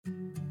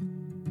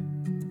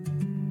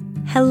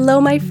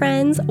Hello, my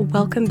friends.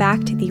 Welcome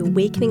back to the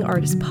Awakening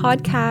Artist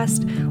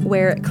podcast,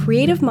 where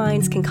creative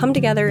minds can come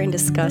together and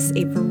discuss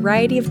a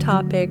variety of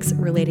topics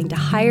relating to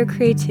higher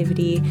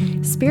creativity,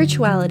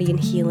 spirituality and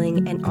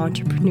healing, and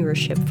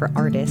entrepreneurship for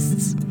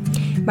artists.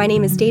 My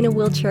name is Dana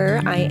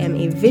Wilcher. I am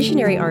a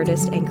visionary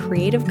artist and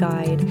creative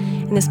guide,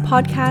 and this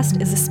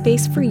podcast is a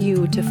space for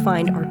you to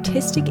find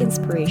artistic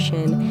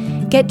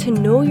inspiration, get to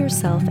know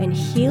yourself and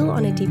heal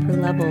on a deeper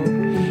level,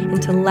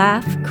 and to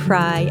laugh,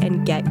 cry,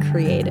 and get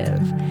creative.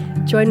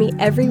 Join me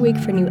every week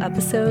for new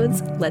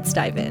episodes. Let's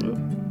dive in.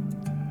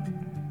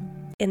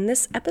 In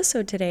this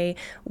episode today,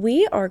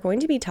 we are going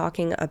to be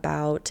talking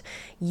about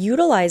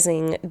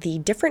utilizing the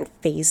different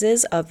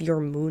phases of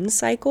your moon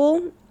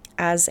cycle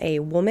as a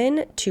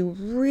woman to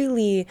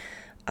really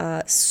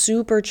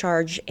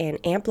supercharge and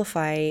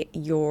amplify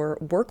your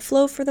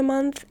workflow for the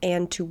month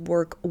and to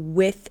work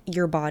with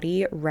your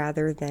body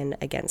rather than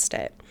against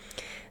it.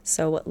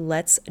 So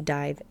let's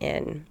dive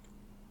in.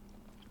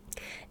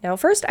 Now,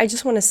 first, I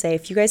just want to say,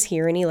 if you guys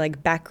hear any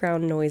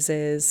background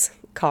noises,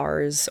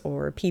 cars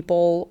or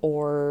people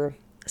or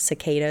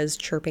cicadas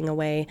chirping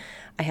away,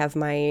 I have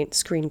my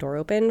screen door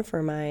open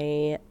for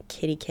my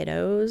kitty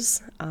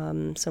kiddos,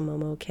 so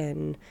Momo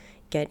can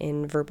get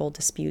in verbal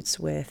disputes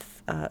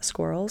with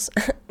squirrels.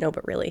 No,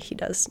 but really, he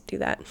does do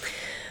that.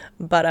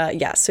 But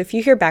yeah, so if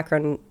you hear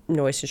background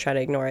noise, just try to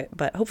ignore it,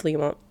 but hopefully you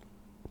won't.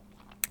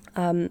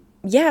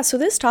 Yeah, so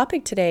this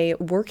topic today,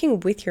 working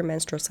with your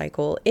menstrual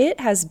cycle,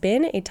 it has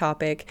been a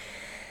topic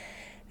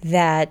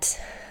that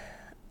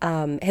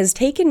has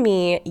taken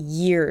me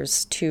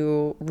years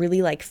to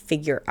really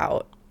figure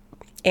out.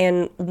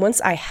 And once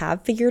I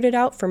have figured it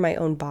out for my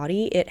own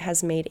body, it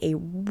has made a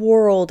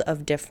world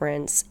of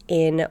difference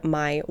in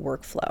my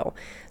workflow.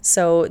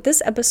 So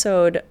this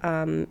episode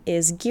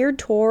is geared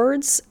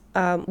towards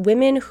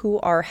women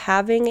who are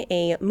having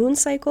a moon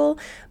cycle,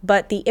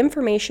 but the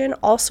information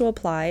also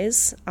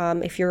applies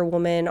if you're a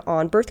woman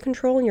on birth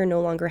control and you're no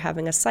longer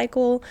having a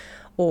cycle,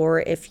 or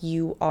if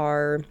you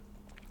are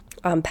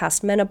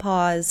past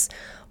menopause,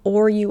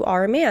 or you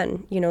are a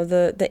man. You know,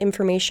 the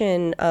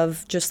information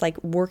of just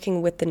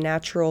working with the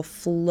natural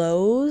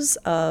flows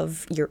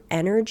of your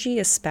energy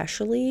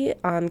especially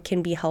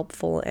can be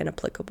helpful and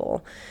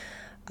applicable.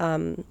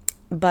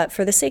 But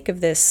for the sake of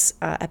this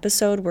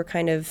episode, we're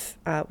kind of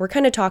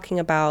talking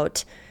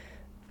about,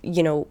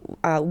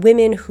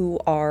 women who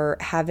are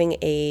having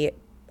a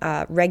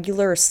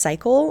regular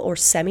cycle or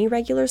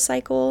semi-regular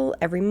cycle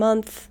every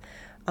month,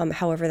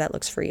 however that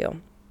looks for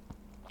you.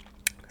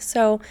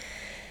 So,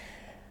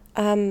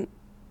 the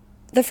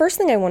first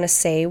thing I want to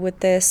say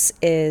with this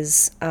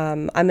is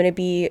I'm going to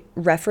be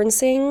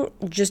referencing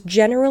just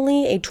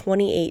generally a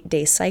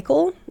 28-day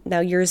cycle. Now,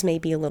 yours may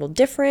be a little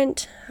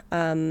different.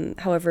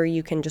 However,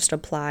 you can just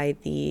apply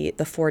the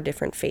 4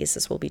 different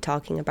phases we'll be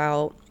talking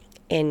about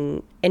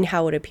in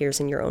how it appears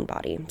in your own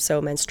body.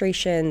 So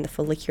menstruation, the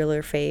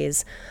follicular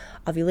phase,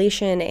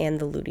 ovulation, and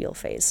the luteal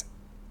phase.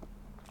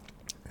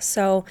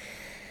 So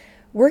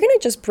we're going to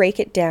just break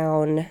it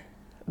down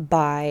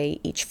by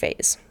each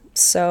phase.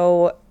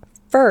 So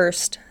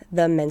first,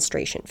 the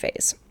menstruation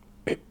phase.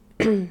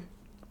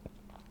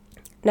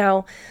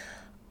 Now,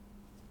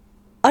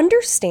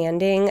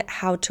 understanding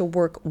how to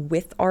work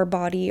with our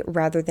body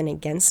rather than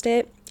against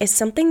it is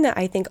something that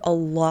I think a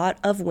lot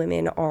of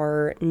women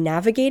are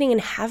navigating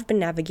and have been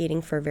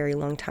navigating for a very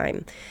long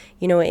time.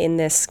 You know, in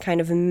this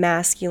kind of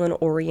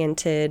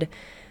masculine-oriented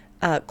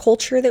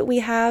culture that we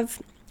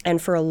have,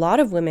 and for a lot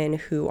of women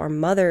who are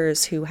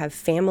mothers, who have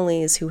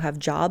families, who have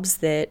jobs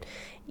that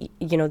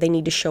they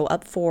need to show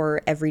up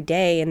for every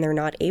day, and they're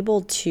not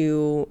able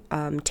to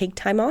take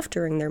time off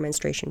during their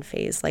menstruation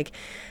phase.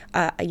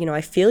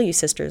 I feel you,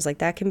 sisters.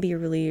 That can be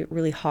really,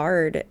 really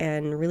hard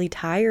and really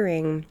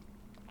tiring.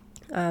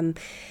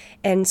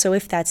 And so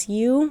if that's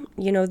you,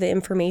 the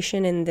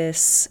information in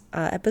this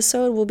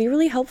episode will be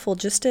really helpful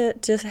just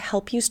to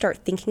help you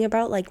start thinking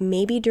about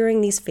maybe during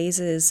these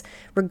phases,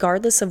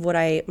 regardless of what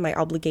my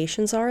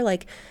obligations are,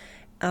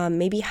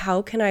 maybe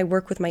how can I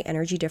work with my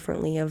energy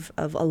differently of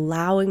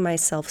allowing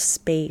myself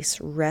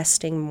space,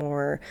 resting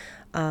more,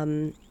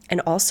 and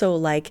also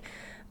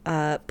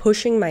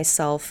pushing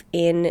myself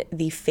in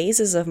the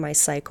phases of my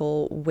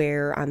cycle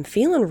where I'm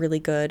feeling really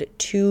good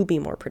to be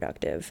more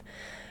productive,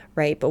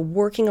 right? But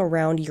working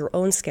around your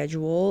own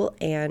schedule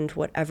and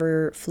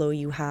whatever flow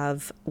you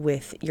have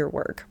with your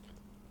work.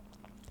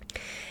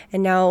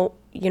 And now,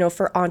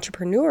 for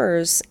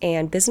entrepreneurs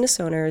and business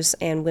owners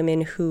and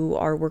women who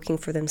are working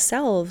for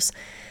themselves,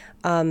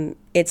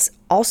 it's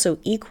also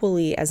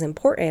equally as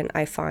important,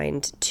 I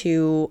find,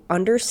 to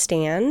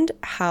understand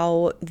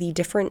how the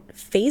different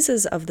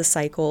phases of the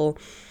cycle,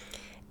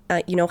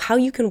 how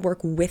you can work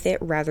with it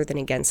rather than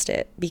against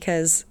it.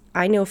 Because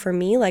I know for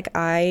me,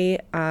 I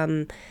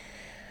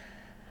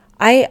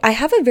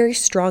have a very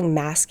strong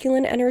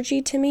masculine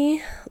energy to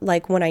me,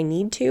 when I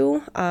need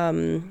to.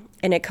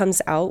 And it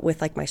comes out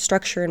with my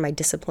structure and my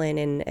discipline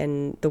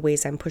and the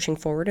ways I'm pushing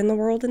forward in the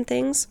world and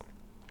things.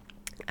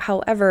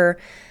 However,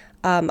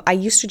 I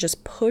used to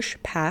just push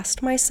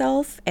past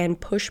myself and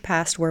push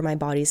past where my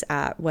body's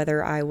at,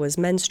 whether I was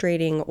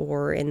menstruating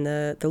or in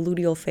the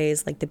luteal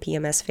phase, like the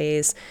PMS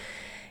phase.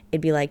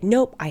 It'd be like,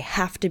 nope, I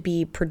have to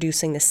be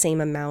producing the same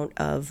amount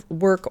of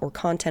work or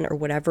content or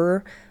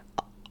whatever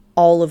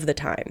all of the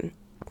time.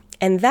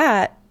 And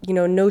that,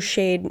 no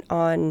shade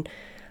on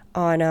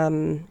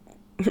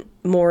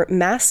more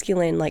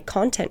masculine like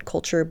content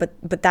culture,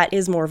 but that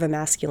is more of a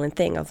masculine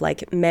thing of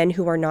like men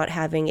who are not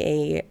having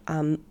a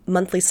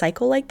monthly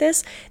cycle like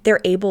this.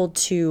 They're able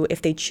to,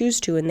 if they choose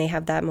to and they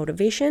have that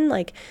motivation,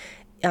 like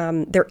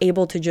they're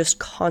able to just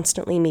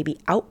constantly maybe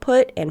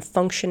output and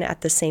function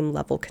at the same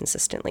level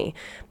consistently.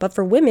 But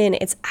for women,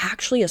 it's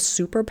actually a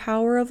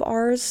superpower of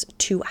ours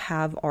to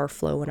have our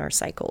flow and our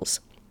cycles.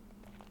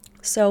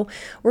 So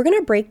we're going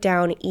to break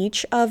down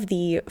each of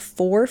the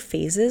 4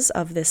 phases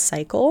of this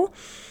cycle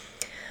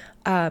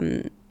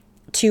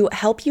to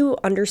help you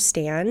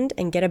understand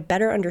and get a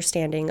better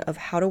understanding of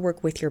how to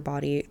work with your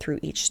body through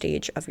each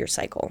stage of your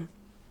cycle.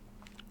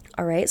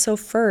 All right, so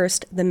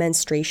first, the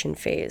menstruation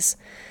phase.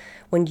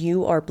 When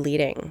you are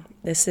bleeding,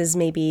 this is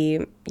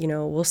maybe,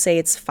 we'll say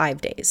it's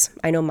 5 days.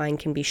 I know mine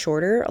can be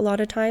shorter a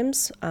lot of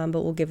times, but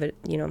we'll give it,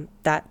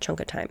 that chunk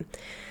of time.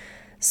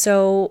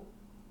 So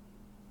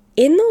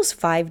in those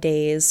 5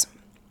 days,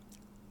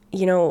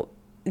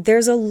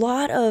 there's a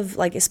lot of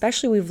like,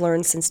 especially we've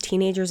learned since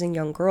teenagers and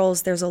young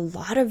girls, there's a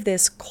lot of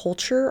this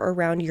culture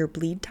around your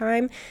bleed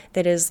time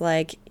that is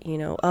like,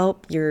 oh,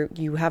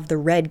 you have the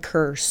red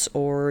curse,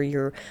 or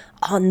you're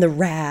on the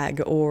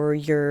rag, or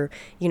you're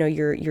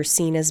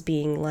seen as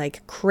being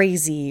like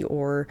crazy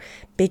or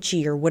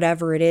bitchy or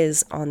whatever it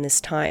is on this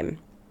time.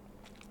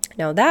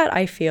 Now that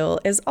I feel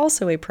is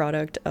also a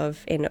product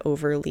of an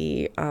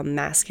overly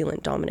masculine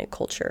dominant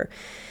culture,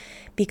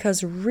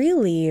 because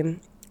really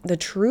the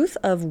truth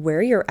of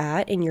where you're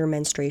at in your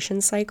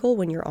menstruation cycle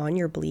when you're on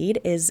your bleed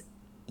is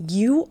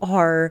you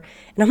are,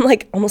 and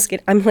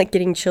I'm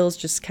getting chills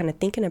just kind of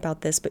thinking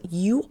about this, but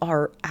you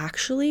are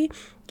actually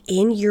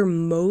in your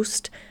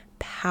most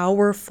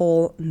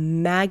powerful,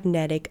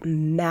 magnetic,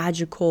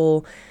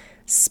 magical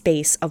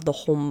space of the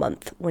whole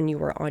month when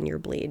you are on your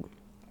bleed.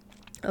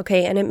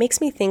 Okay, and it makes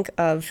me think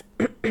of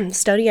a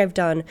study I've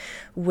done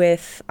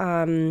with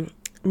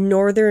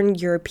Northern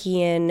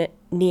European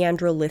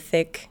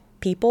Neanderthalic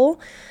people,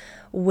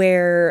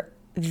 where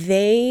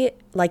they,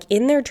 like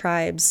in their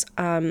tribes,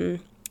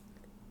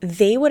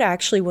 they would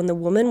actually, when the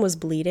woman was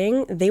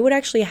bleeding, they would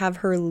actually have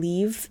her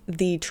leave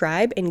the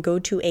tribe and go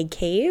to a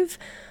cave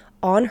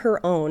on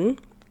her own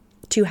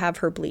to have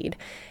her bleed.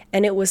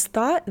 And it was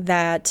thought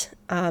that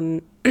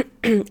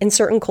in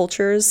certain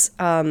cultures,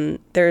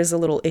 there's a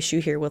little issue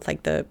here with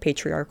like the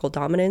patriarchal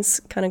dominance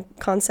kind of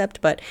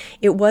concept, but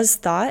it was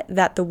thought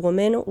that the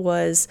woman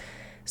was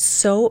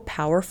so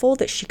powerful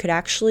that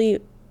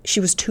she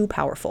was too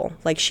powerful.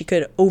 Like she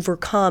could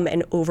overcome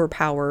and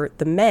overpower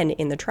the men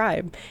in the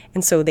tribe.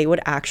 And so they would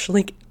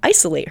actually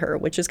isolate her,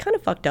 which is kind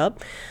of fucked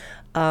up.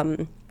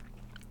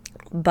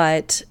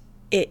 But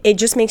it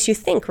just makes you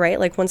think, right?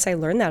 Like once I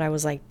learned that, I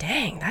was like,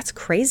 dang, that's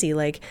crazy.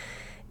 Like,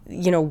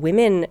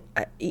 women,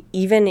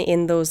 even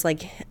in those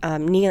like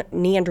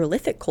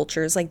Neanderthalic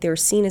cultures, like they were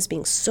seen as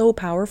being so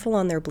powerful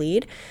on their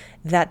bleed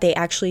that they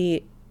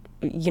actually,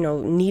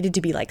 needed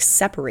to be like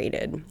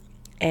separated.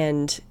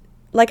 And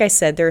like I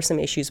said, there are some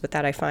issues with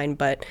that, I find,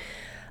 but,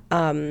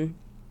 and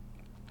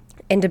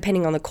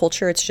depending on the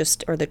culture,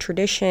 or the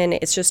tradition,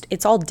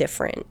 it's all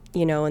different,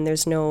 and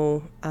there's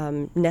no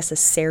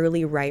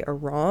necessarily right or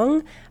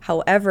wrong.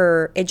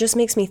 However, it just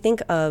makes me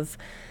think of,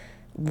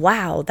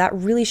 wow, that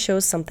really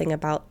shows something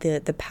about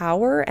the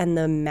power and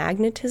the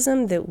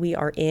magnetism that we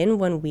are in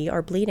when we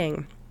are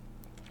bleeding.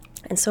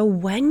 And so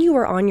when you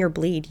are on your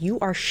bleed, you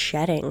are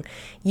shedding,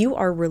 you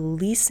are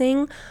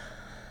releasing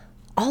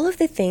all of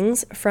the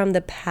things from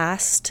the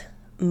past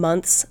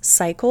month's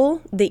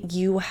cycle that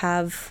you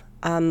have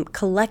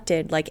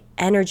collected, like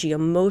energy,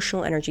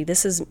 emotional energy.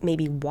 This is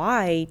maybe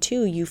why,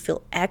 too, you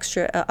feel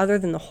extra, other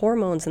than the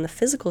hormones and the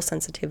physical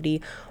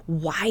sensitivity,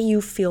 why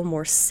you feel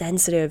more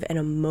sensitive and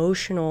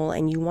emotional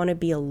and you want to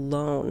be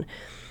alone.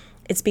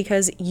 It's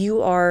because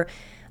you are,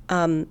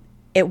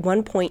 at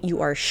one point, you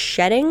are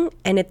shedding,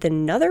 and at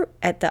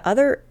the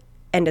other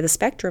end of the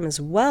spectrum as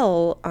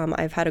well,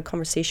 I've had a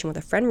conversation with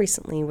a friend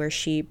recently where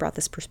she brought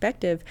this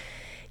perspective.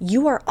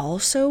 You are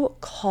also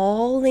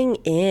calling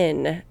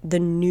in the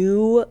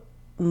new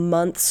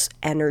month's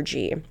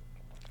energy.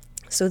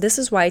 So this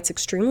is why it's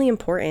extremely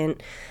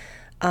important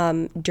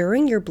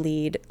during your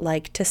bleed,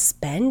 like to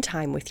spend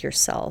time with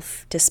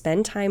yourself, to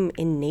spend time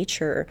in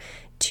nature,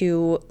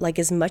 to like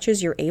as much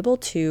as you're able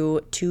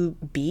to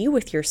be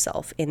with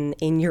yourself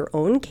in your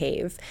own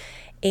cave.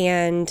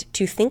 And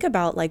to think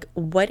about like,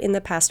 what in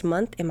the past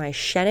month am I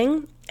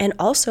shedding? And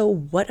also,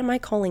 what am I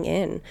calling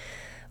in?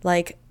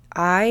 Like,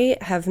 I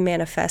have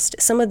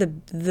manifested some of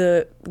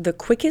the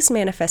quickest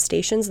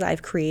manifestations that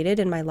I've created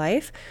in my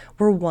life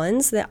were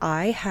ones that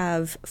I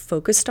have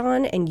focused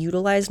on and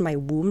utilized my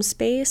womb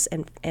space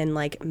and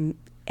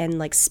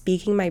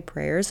speaking my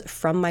prayers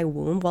from my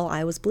womb while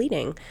I was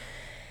bleeding.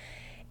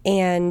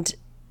 And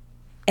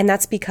And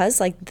that's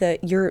because like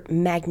your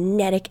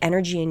magnetic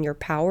energy and your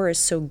power is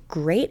so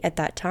great at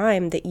that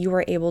time that you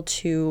are able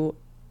to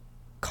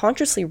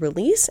consciously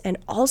release and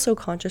also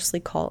consciously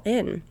call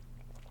in.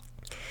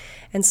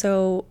 And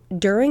so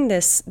during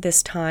this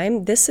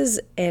time, this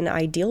is an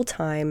ideal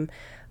time.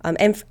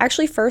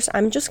 Actually, first,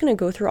 I'm just going to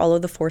go through all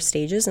of the 4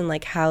 stages and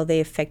like how they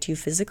affect you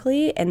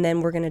physically, and then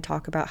we're going to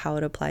talk about how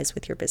it applies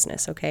with your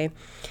business, okay?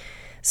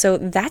 So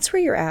that's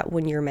where you're at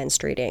when you're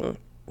menstruating.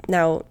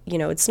 Now,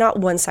 it's not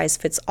one size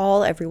fits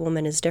all. Every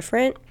woman is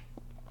different.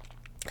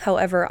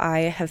 However, I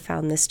have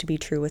found this to be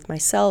true with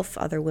myself,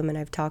 other women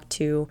I've talked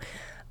to,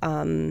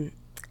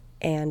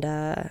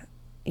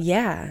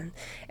 yeah.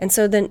 And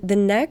so the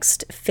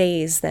next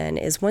phase then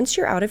is once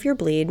you're out of your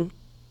bleed,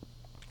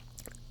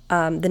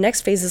 the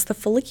next phase is the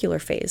follicular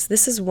phase.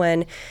 This is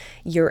when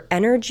your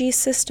energy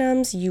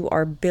systems, you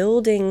are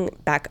building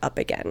back up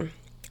again,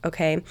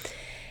 okay?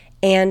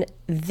 And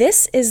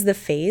this is the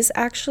phase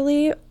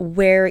actually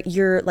where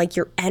your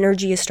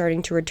energy is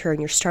starting to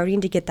return. You're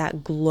starting to get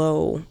that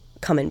glow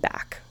coming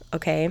back,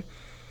 okay?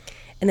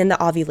 And then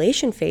the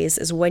ovulation phase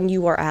is when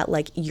you are at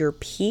like your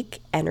peak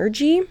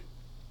energy. And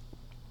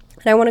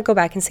I want to go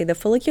back and say the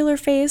follicular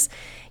phase,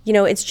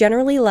 it's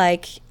generally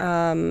like,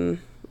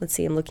 let's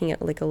see, I'm looking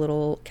at like a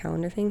little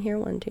calendar thing here.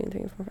 1, 2, 3,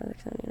 4, 5,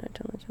 6, 7, 8, 9,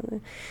 10, 11,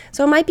 12.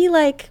 So it might be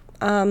like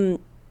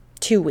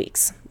 2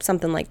 weeks,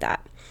 something like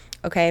that.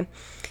 Okay.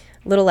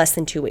 A little less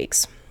than 2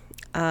 weeks.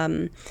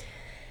 And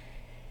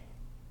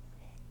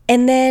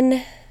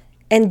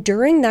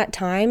during that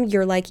time,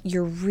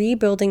 you're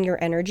rebuilding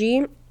your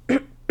energy.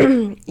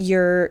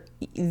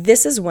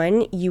 This is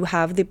when you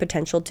have the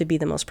potential to be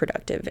the most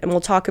productive. And we'll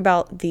talk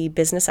about the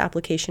business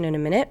application in a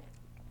minute.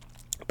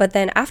 But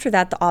then after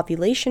that, the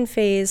ovulation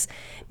phase,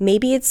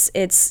 maybe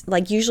it's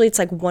like, usually it's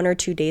like 1 or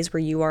 2 days where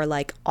you are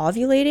like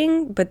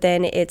ovulating, but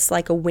then it's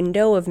like a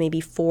window of maybe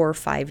 4 or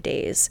 5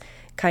 days,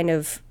 kind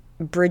of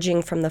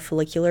bridging from the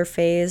follicular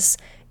phase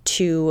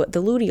to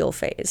the luteal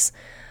phase.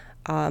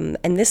 And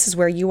this is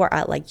where you are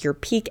at like your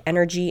peak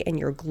energy and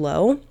your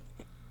glow.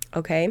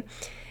 Okay.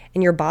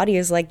 And your body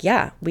is like,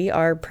 yeah, we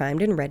are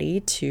primed and ready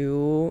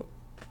to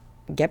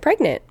get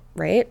pregnant,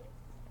 right?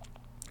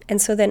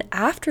 And so then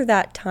after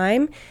that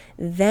time,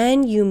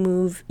 then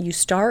you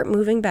start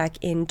moving back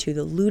into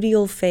the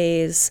luteal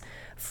phase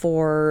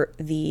for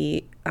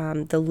the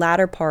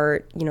latter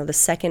part, the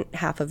second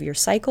half of your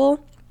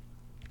cycle.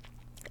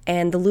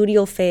 And the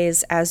luteal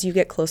phase, as you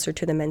get closer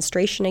to the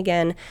menstruation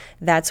again,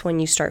 that's when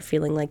you start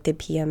feeling like the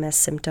PMS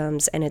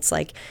symptoms. And it's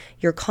like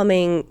you're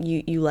coming,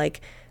 you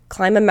like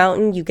climb a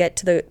mountain, you get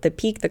to the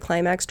peak, the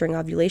climax during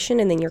ovulation,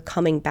 and then you're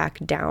coming back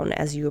down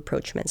as you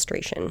approach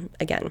menstruation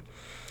again.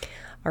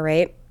 All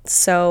right.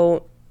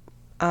 So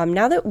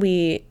now that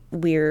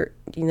we're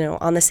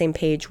on the same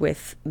page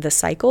with the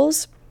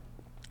cycles,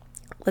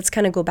 let's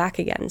kind of go back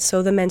again.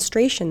 So the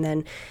menstruation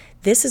then,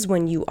 this is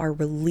when you are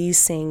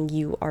releasing,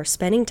 you are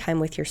spending time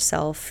with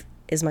yourself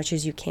as much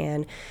as you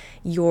can.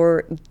 You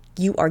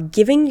are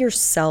giving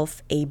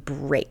yourself a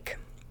break,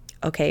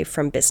 okay,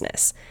 from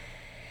business.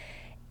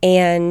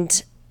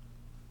 And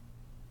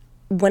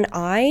when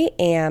I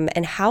am,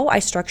 and how I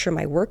structure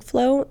my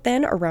workflow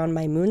then around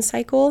my moon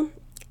cycle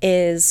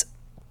is,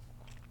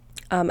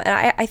 and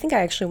I think I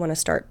actually want to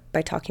start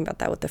by talking about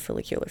that with the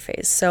follicular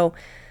phase. So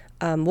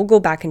we'll go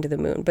back into the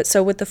moon. But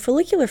so with the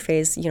follicular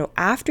phase,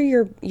 after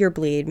your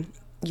bleed,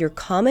 you're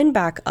coming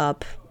back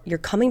up, you're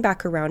coming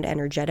back around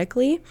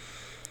energetically,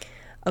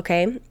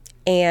 okay?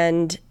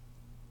 And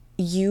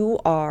you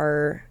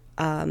are,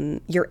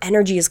 your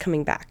energy is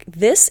coming back.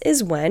 This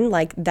is when,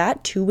 like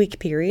that 2-week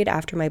period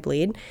after my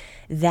bleed,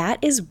 that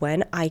is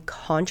when I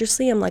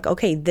consciously am like,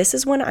 okay, this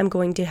is when I'm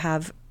going to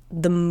have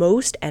the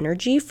most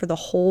energy for the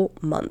whole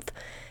month.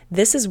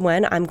 This is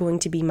when I'm going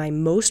to be my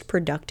most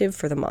productive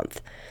for the month.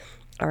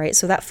 All right,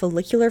 so that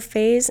follicular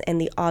phase and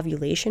the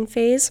ovulation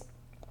phase,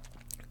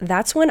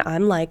 that's when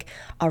I'm like,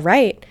 all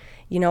right,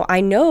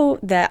 I know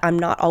that I'm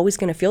not always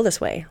going to feel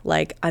this way.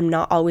 Like I'm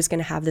not always going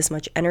to have this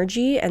much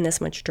energy and this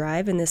much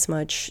drive and this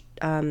much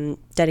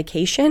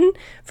dedication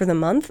for the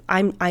month.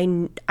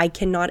 I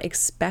cannot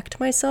expect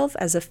myself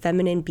as a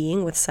feminine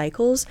being with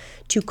cycles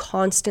to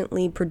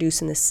constantly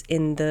produce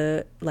in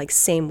the like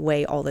same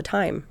way all the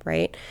time,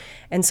 right?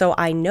 And so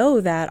I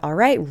know that, all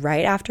right,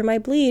 right after my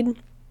bleed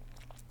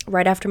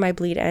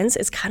ends,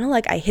 it's kind of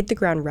like I hit the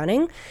ground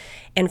running.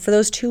 And for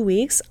those 2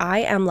 weeks,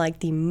 I am like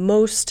the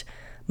most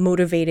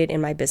motivated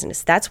in my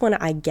business. That's when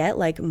I get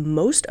like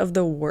most of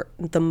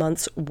the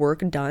month's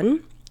work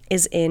done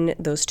is in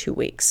those 2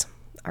 weeks.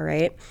 All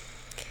right.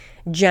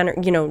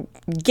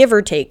 Give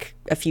or take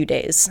a few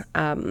days.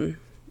 2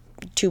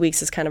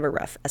 weeks is kind of a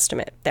rough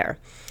estimate there.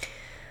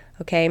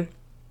 Okay.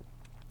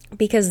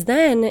 Because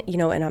then,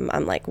 and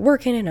I'm like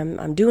working and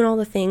I'm doing all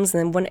the things.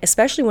 And then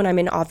especially when I'm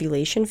in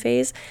ovulation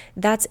phase,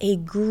 that's a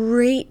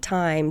great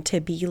time to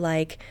be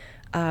like,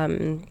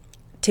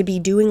 to be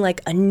doing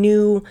like a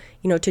new,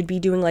 to be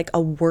doing like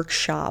a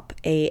workshop,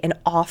 an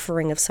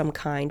offering of some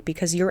kind,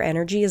 because your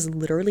energy is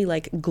literally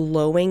like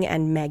glowing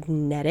and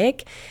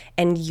magnetic,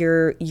 and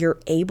you're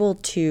able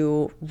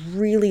to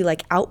really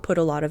like output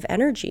a lot of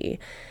energy.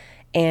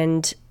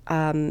 And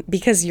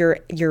because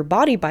your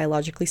body,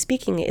 biologically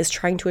speaking, is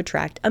trying to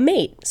attract a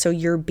mate, so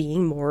you're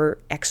being more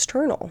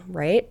external,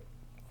 right?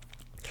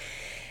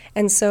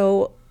 And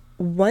so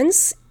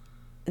once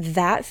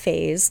that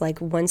phase, like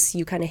once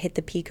you kind of hit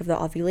the peak of the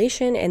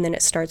ovulation and then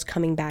it starts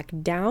coming back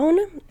down,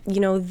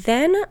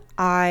 then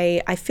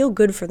I feel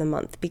good for the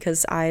month,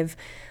 because I've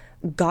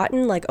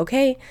gotten like,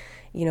 okay,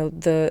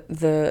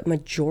 the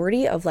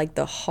majority of like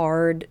the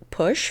hard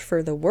push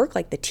for the work,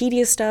 like the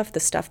tedious stuff, the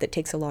stuff that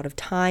takes a lot of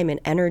time and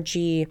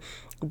energy,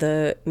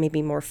 the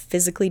maybe more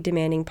physically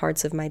demanding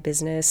parts of my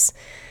business,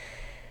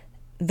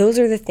 those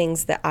are the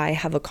things that I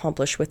have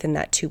accomplished within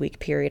that 2-week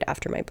period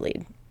after my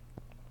bleed.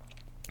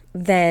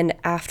 Then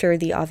after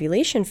the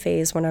ovulation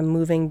phase, when I'm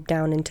moving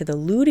down into the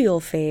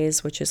luteal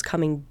phase, which is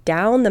coming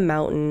down the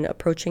mountain,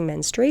 approaching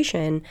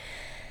menstruation,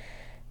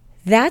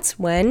 that's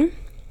when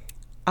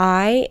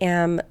I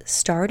am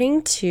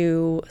starting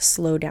to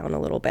slow down a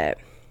little bit.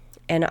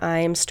 And I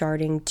am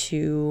starting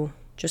to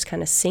just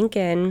kind of sink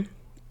in,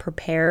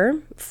 prepare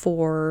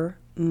for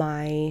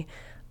my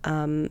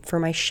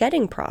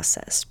shedding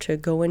process, to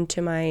go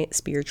into my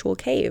spiritual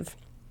cave.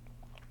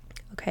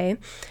 Okay.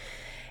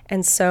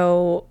 And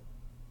so,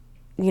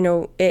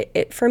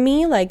 it for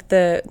me, like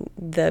the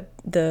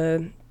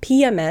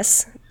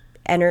PMS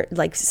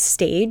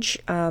stage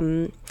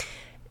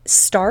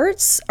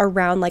starts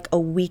around like a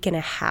week and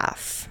a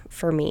half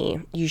for me,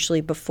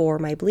 usually before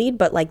my bleed.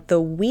 But like the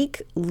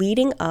week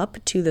leading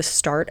up to the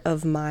start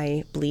of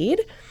my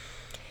bleed,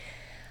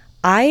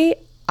 I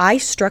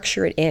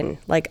structure it in.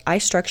 Like I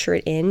structure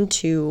it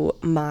into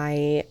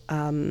my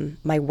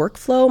my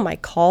workflow, my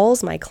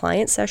calls, my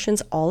client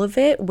sessions, all of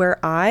it, where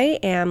I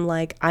am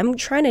like, I'm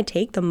trying to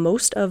take the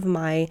most of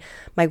my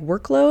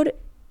workload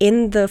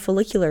in the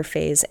follicular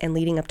phase and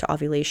leading up to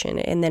ovulation.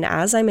 And then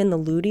as I'm in the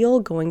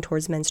luteal going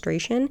towards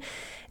menstruation,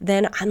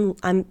 then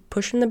I'm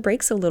pushing the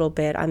brakes a little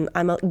bit.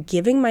 I'm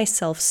giving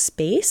myself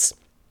space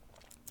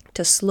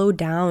to slow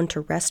down,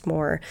 to rest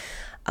more.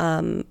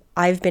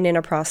 I've been in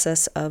a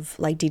process of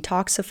like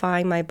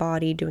detoxifying my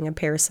body, doing a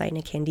parasite and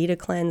a candida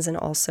cleanse, and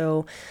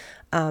also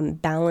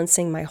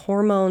balancing my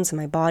hormones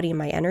and my body and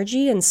my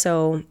energy. And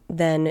so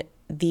then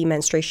the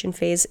menstruation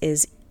phase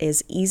is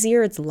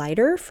easier, it's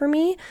lighter for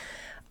me,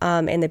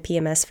 and the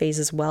PMS phase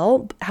as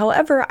well.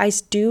 However, I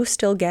do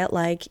still get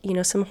like,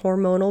 some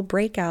hormonal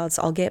breakouts.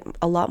 I'll get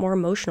a lot more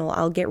emotional.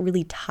 I'll get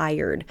really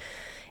tired,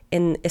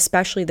 in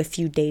especially the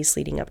few days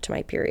leading up to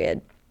my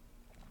period.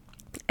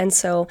 And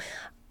so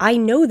I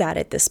know that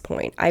at this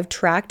point. I've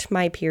tracked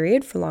my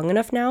period for long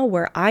enough now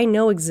where I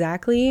know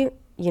exactly,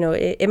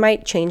 it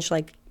might change,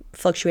 like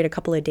fluctuate a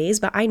couple of days,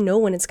 but I know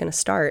when it's going to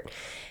start.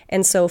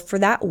 And so for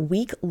that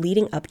week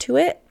leading up to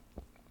it,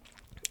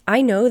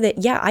 I know that,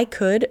 yeah, I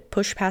could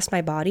push past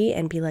my body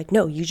and be like,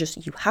 no, you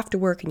have to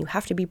work, and you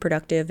have to be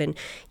productive, and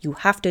you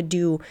have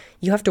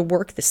to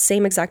work the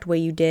same exact way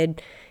you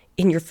did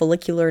in your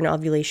follicular and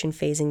ovulation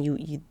phase. And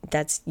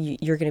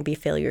you're going to be a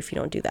failure if you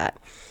don't do that.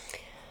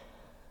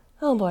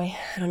 Oh boy,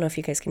 I don't know if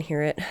you guys can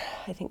hear it.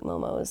 I think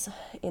Momo's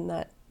in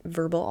that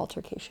verbal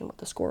altercation with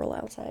the squirrel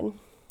outside.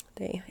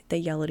 They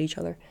yell at each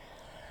other.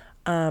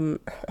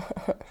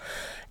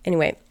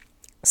 Anyway,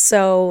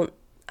 so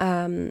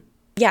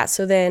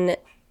so then,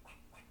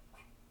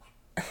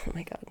 oh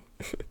my God.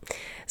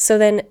 So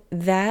then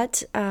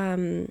that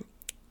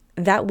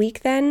week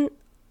then,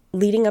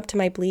 leading up to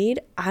my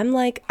bleed, I'm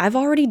like, I've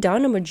already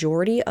done a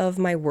majority of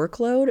my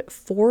workload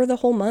for the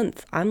whole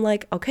month. I'm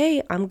like,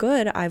 okay, I'm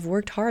good. I've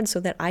worked hard so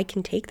that I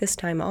can take this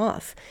time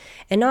off.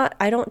 And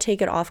I don't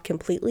take it off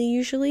completely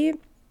usually,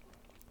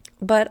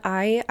 but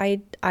I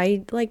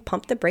like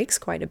pump the brakes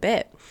quite a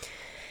bit.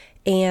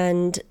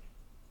 And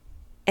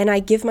I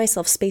give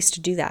myself space to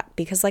do that,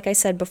 because like I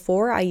said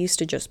before, I used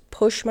to just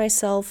push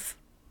myself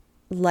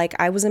like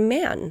I was a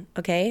man,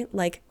 okay?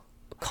 Like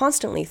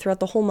constantly throughout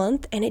the whole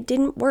month, and it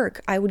didn't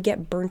work. I would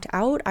get burnt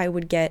out. I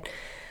would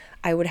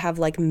have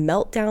like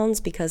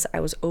meltdowns because I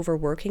was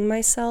overworking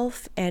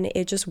myself, and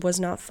it just was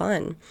not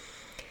fun.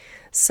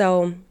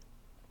 So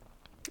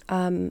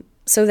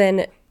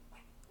then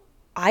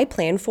I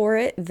plan for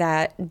it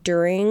that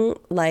during,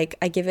 like,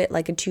 I give it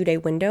like a 2-day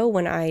window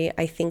when I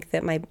think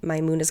that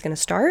my moon is going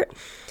to start.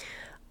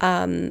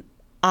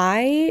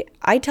 I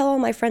tell all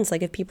my friends,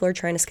 like, if people are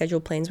trying to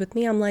schedule plans with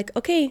me, I'm like,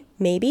 okay,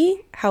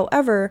 maybe.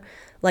 However,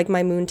 like,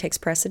 my moon takes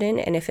precedent,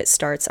 and if it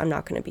starts, I'm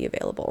not going to be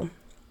available,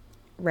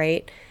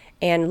 right?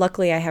 And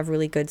luckily, I have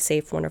really good,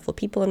 safe, wonderful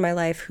people in my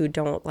life who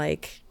don't,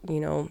 like,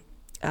 get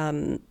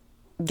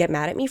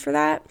mad at me for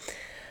that.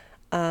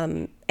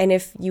 And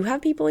if you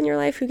have people in your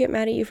life who get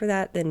mad at you for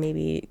that, then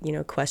maybe,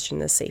 question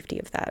the safety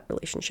of that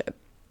relationship,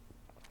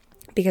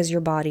 because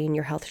your body and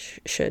your health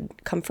should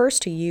come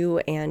first to you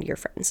and your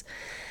friends.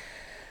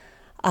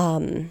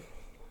 And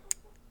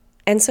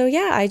so,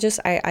 yeah,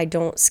 I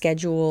don't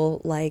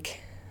schedule like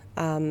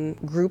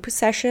Group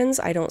sessions,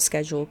 I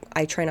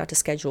try not to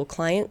schedule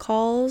client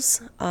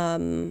calls.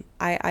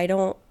 I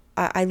don't,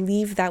 I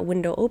leave that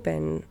window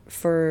open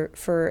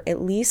for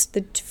at least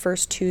the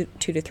first 2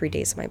 to 3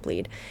 days of my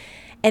bleed.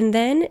 And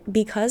then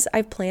because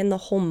I've planned the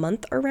whole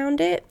month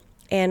around it,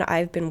 and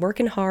I've been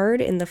working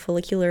hard in the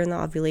follicular and the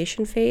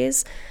ovulation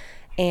phase,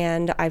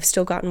 and I've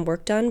still gotten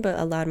work done, but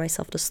allowed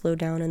myself to slow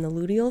down in the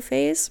luteal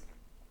phase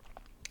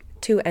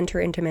to enter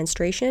into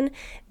menstruation,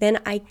 then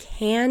I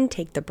can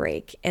take the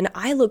break. And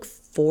I look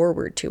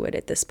forward to it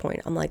at this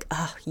point. I'm like,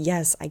 oh,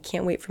 yes, I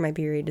can't wait for my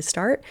period to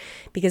start,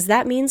 because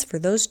that means for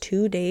those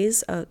 2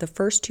 days, the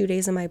first 2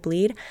 days of my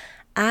bleed,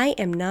 I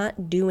am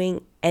not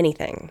doing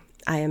anything.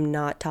 I am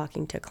not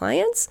talking to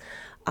clients.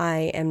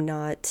 I'm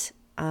not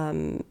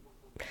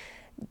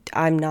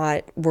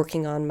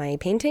working on my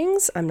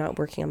paintings. I'm not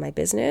working on my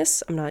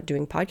business. I'm not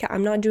doing podcast.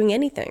 I'm not doing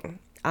anything.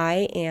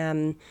 I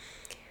am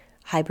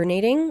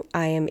hibernating.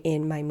 I am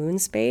in my moon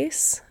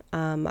space.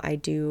 I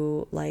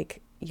do a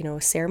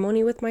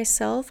ceremony with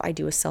myself. I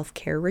do a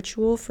self-care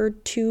ritual for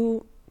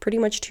pretty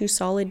much 2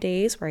 solid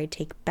days where I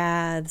take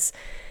baths,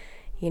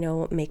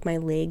 make my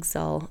legs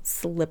all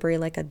slippery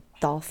like a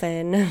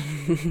dolphin,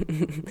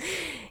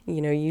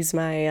 use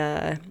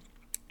my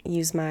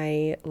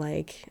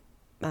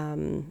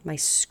my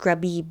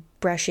scrubby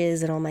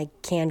brushes and all my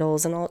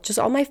candles and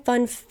all my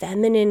fun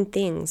feminine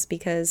things,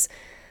 because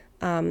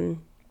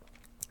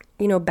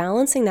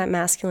balancing that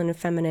masculine and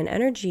feminine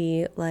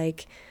energy, I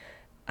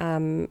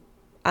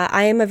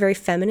am a very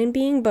feminine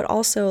being, but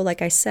also,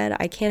 like I said,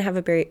 I can't have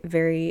a very,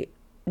 very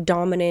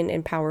dominant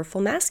and powerful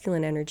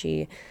masculine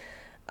energy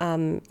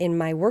in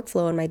my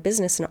workflow and my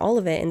business and all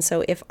of it. And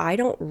so if I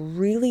don't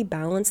really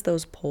balance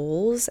those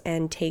poles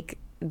and take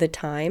the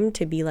time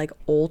to be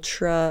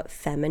ultra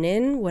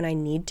feminine when I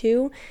need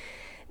to,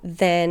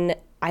 then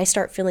I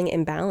start feeling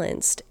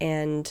imbalanced.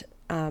 And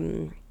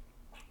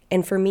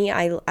for me,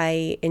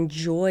 I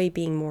enjoy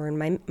being more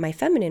in my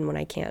feminine when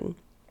I can.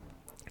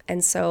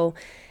 And so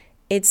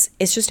it's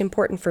just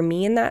important for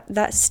me in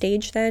that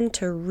stage then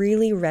to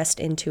really rest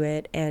into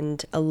it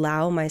and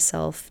allow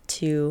myself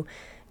to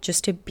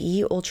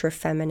be ultra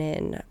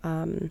feminine.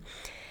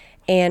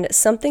 And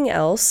something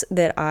else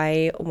that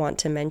I want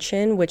to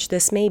mention, which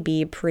this may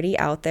be pretty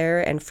out there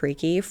and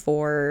freaky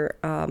for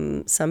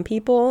some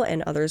people,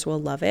 and others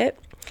will love it.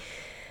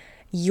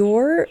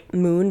 Your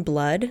moon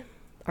blood,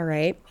 all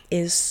right,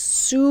 is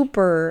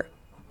super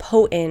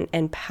potent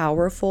and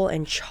powerful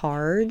and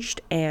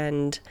charged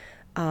and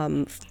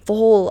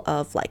full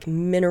of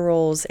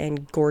minerals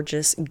and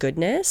gorgeous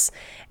goodness.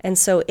 And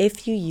so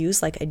if you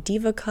use a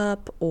Diva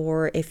cup,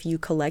 or if you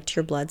collect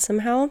your blood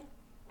somehow,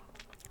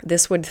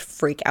 this would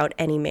freak out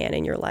any man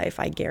in your life.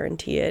 I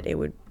guarantee it. It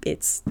would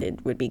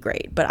be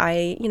great. But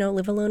I,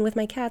 live alone with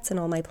my cats and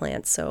all my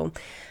plants, so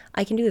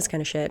I can do this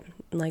kind of shit,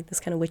 this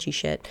kind of witchy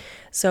shit.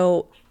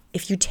 So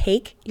if you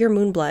take your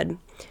moon blood,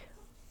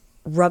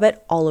 rub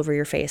it all over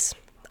your face.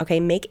 Okay,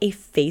 make a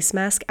face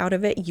mask out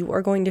of it. You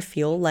are going to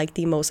feel like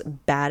the most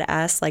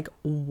badass,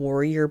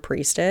 warrior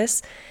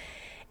priestess.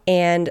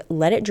 And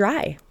let it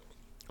dry.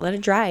 Let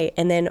it dry,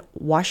 and then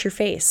wash your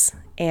face.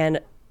 And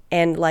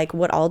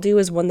what I'll do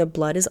is, when the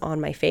blood is on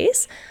my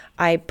face,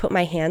 I put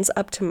my hands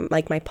up to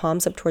my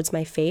palms up towards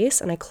my face,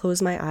 and I close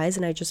my eyes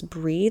and I just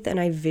breathe, and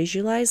I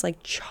visualize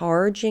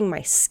charging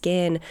my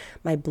skin,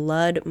 my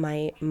blood,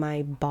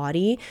 my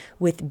body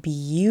with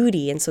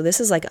beauty. And so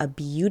this is a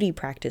beauty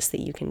practice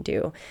that you can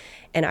do.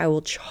 And I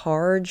will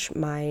charge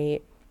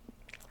my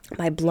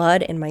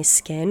blood and my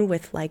skin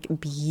with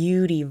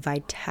beauty,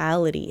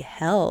 vitality,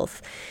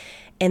 health.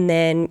 And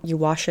then you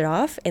wash it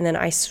off. And then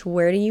I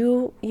swear to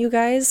you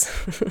guys,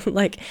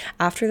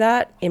 after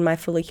that, in my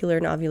follicular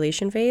and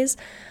ovulation phase,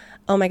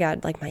 oh my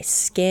God, my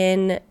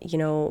skin,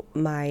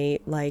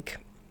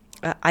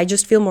 I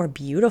just feel more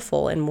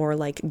beautiful and more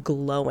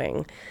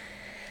glowing.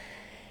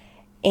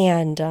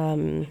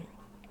 And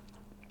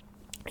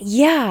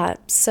yeah,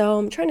 so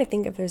I'm trying to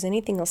think if there's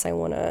anything else I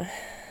want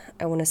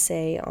to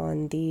say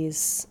on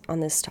this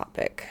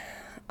topic.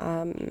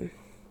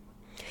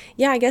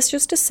 Yeah, I guess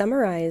just to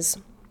summarize,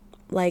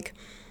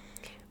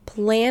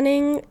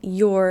 planning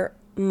your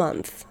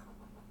month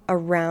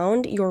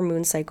around your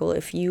moon cycle,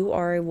 if you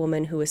are a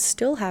woman who is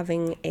still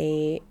having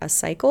a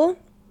cycle,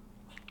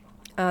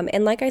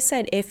 and like I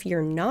said, if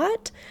you're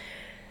not,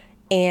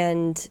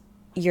 and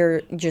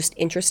you're just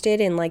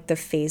interested in the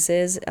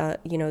phases,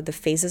 the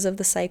phases of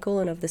the cycle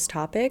and of this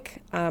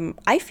topic,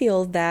 I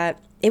feel that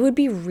it would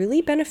be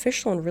really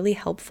beneficial and really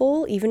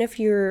helpful, even if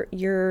you're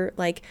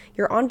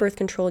on birth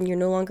control and you're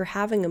no longer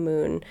having a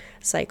moon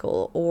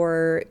cycle,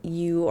 or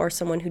you are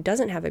someone who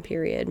doesn't have a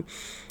period,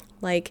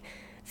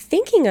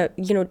 thinking of,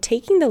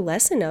 taking the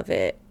lesson of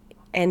it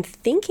and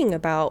thinking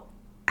about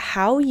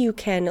how you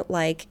can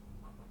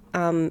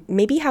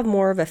maybe have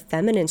more of a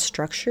feminine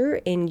structure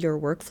in your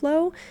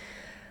workflow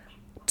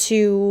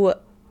to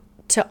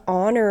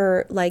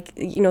honor,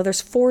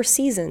 there's 4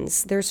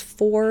 seasons, there's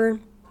 4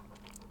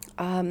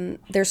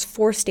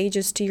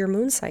 stages to your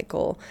moon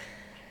cycle.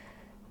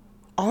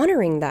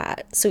 honoring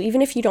that. So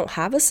even if you don't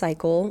have a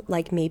cycle,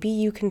 like maybe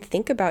you can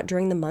think about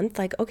during the month,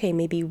 like, okay,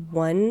 maybe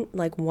one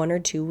or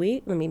 2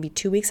 weeks, or maybe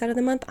 2 weeks out of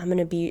the month, I'm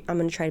going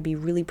to try to be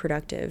really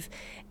productive.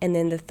 And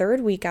then the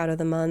third week out of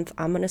the month,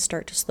 I'm going to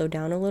start to slow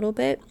down a little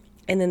bit.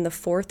 And then the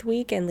fourth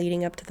week and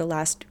leading up to the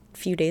last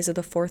few days of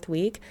the fourth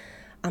week,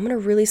 I'm going to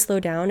really slow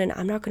down and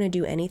I'm not going to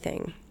do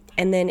anything.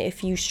 And then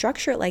if you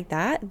structure it like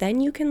that, then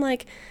you can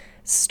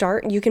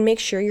you can make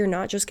sure you're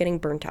not just getting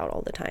burnt out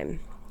all the time.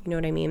 You know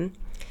what I mean?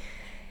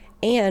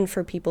 And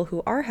for women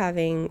who are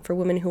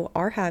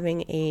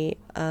having a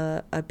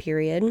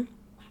period,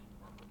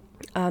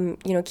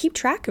 keep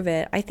track of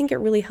it. I think it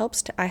really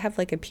helps I have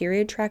like a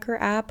period tracker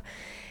app,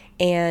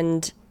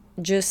 and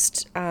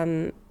just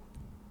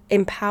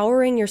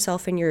empowering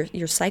yourself in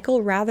your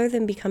cycle rather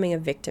than becoming a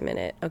victim in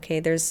it. Okay,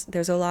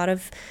 there's a lot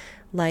of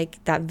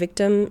like that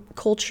victim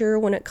culture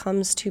when it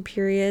comes to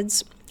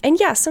periods. And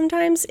yeah,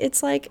 sometimes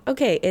it's like,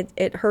 okay,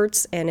 it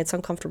hurts and it's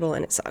uncomfortable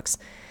and it sucks.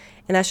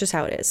 And that's just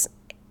how it is.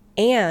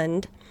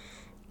 And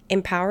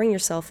empowering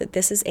yourself that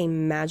this is a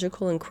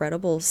magical,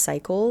 incredible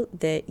cycle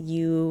that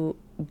you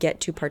get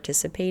to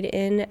participate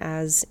in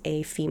as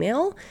a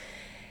female.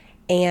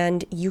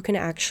 And you can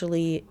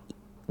actually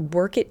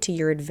work it to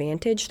your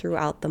advantage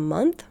throughout the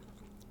month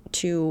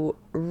to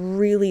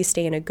really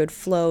stay in a good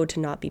flow, to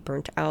not be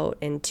burnt out,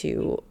 and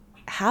to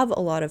have a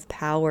lot of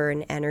power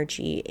and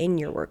energy in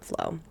your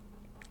workflow.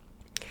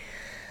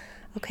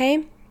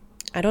 Okay,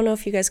 I don't know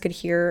if you guys could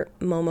hear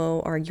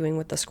Momo arguing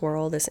with the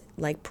squirrel this,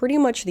 like, pretty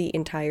much the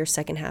entire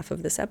second half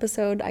of this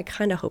episode. I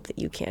kind of hope that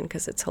you can,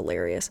 because it's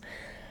hilarious.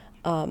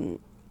 Fun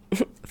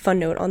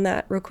note on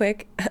that real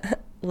quick.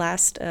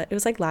 It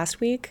was like last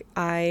week,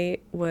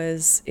 it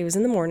was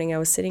in the morning, I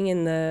was sitting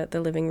in the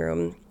living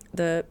room,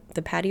 the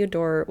patio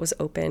door was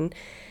open,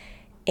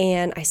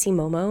 and I see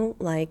Momo,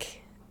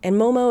 and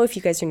Momo, if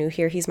you guys are new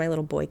here, he's my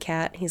little boy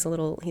cat. He's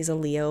a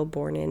Leo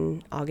born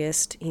in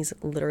August. He's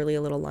literally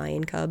a little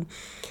lion cub.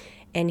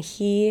 And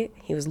he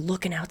was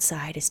looking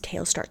outside, his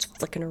tail starts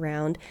flicking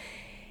around,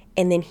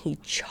 and then he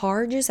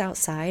charges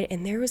outside,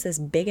 and there was this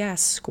big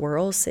ass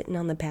squirrel sitting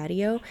on the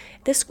patio.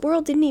 This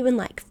squirrel didn't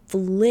even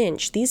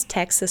flinch. These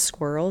Texas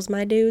squirrels,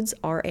 my dudes,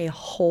 are a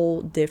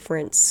whole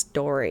different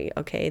story,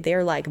 okay?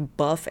 They're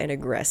buff and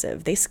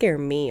aggressive. They scare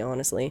me,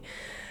 honestly.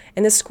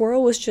 And the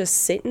squirrel was just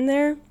sitting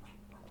there,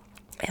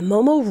 and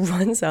Momo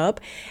runs up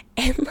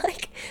and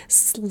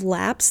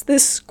slaps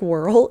this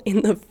squirrel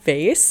in the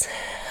face.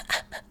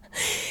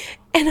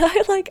 And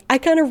I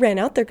kind of ran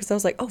out there because I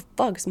was like, oh,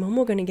 fuck, is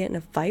Momo going to get in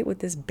a fight with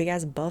this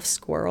big-ass buff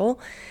squirrel?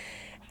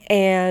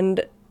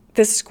 And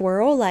the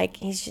squirrel,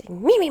 he's just,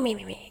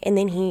 me. And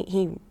then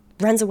he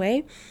runs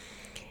away.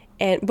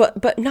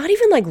 But not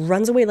even,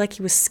 runs away like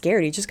he was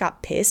scared. He just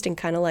got pissed and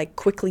kind of,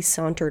 quickly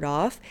sauntered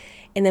off.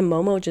 And then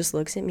Momo just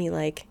looks at me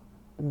like,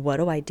 what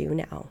do I do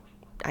now?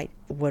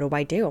 What do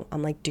I do?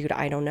 I'm like, dude,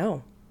 I don't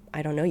know.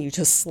 You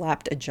just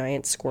slapped a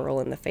giant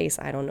squirrel in the face.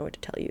 I don't know what to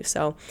tell you.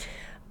 So,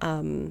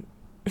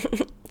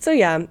 so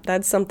yeah,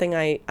 that's something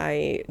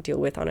I deal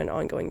with on an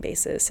ongoing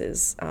basis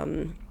is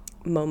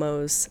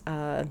Momo's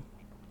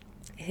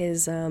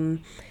his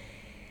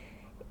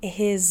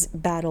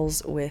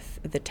battles with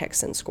the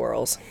Texan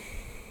squirrels.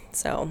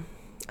 So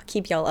I'll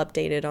keep y'all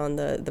updated on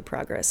the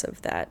progress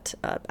of that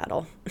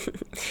battle.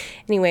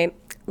 Anyway,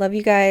 love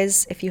you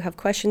guys. If you have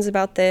questions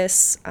about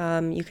this,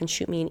 you can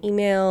shoot me an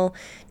email,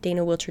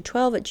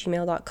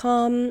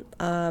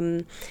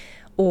 danawilcher12@gmail.com,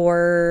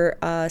 or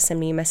send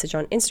me a message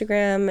on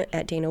Instagram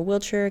at Dana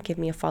Wilcher. Give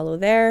me a follow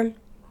there.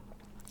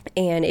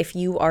 And if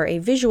you are a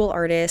visual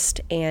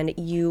artist and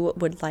you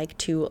would like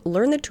to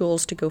learn the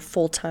tools to go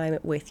full-time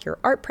with your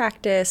art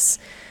practice,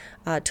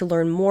 to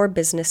learn more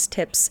business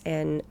tips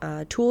and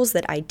tools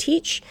that I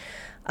teach,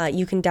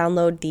 you can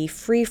download the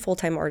free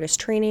full-time artist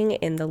training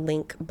in the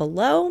link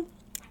below.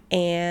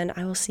 And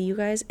I will see you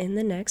guys in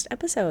the next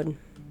episode.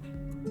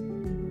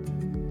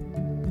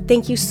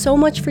 Thank you so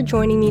much for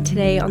joining me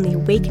today on the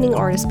Awakening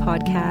Artist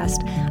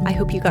podcast. I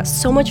hope you got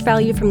so much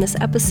value from this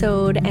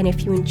episode, and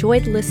if you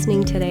enjoyed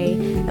listening today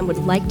and would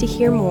like to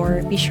hear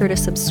more, be sure to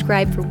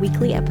subscribe for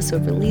weekly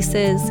episode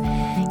releases.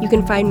 You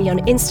can find me on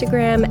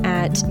Instagram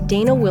at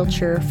Dana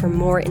Wilcher for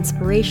more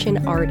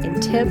inspiration, art,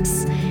 and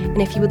tips. And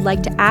if you would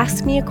like to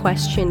ask me a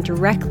question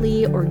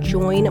directly or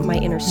join my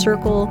inner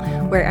circle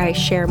where I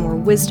share more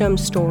wisdom,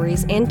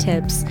 stories, and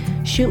tips,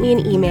 shoot me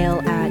an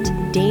email at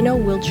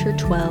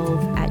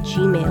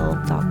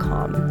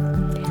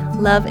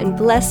danawilcher12@gmail.com. Love and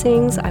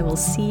blessings. I will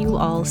see you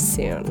all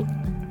soon.